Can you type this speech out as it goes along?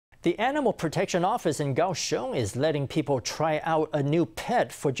The Animal Protection Office in Kaohsiung is letting people try out a new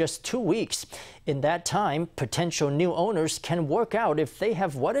pet for just 2 weeks. In that time, potential new owners can work out if they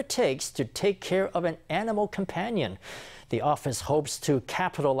have what it takes to take care of an animal companion. The office hopes to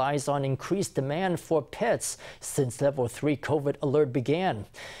capitalize on increased demand for pets since Level 3 COVID alert began.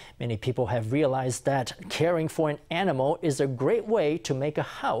 Many people have realized that caring for an animal is a great way to make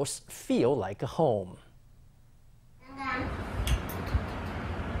a house feel like a home.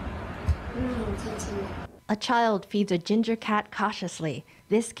 A child feeds a ginger cat cautiously.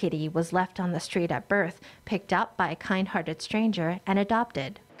 This kitty was left on the street at birth, picked up by a kind-hearted stranger, and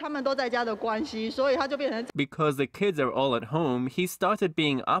adopted. Because the kids are all at home, he started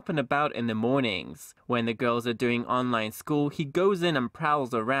being up and about in the mornings. When the girls are doing online school, he goes in and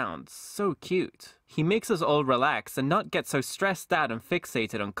prowls around. So cute. He makes us all relax and not get so stressed out and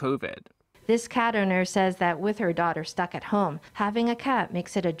fixated on COVID. This cat owner says that with her daughter stuck at home, having a cat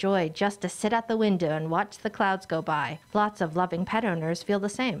makes it a joy just to sit at the window and watch the clouds go by. Lots of loving pet owners feel the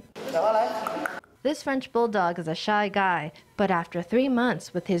same. This French bulldog is a shy guy, but after 3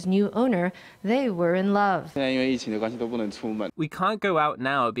 months with his new owner, they were in love. We can't go out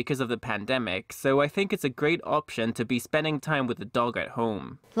now because of the pandemic, so I think it's a great option to be spending time with the dog at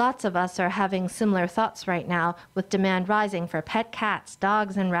home. Lots of us are having similar thoughts right now, with demand rising for pet cats,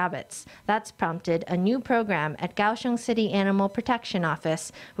 dogs, and rabbits. That's prompted a new program at Kaohsiung City Animal Protection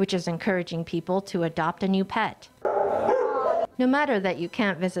Office, which is encouraging people to adopt a new pet. No matter that you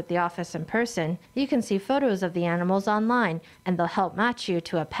can't visit the office in person, you can see photos of the animals online, and they'll help match you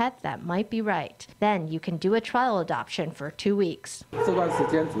to a pet that might be right. Then you can do a trial adoption for 2 weeks.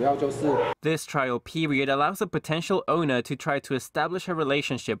 This trial period allows a potential owner to try to establish a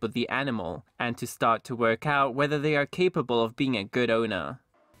relationship with the animal and to start to work out whether they are capable of being a good owner.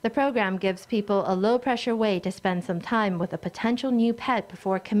 The program gives people a low-pressure way to spend some time with a potential new pet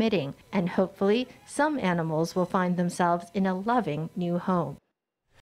before committing, and hopefully some animals will find themselves in a loving new home.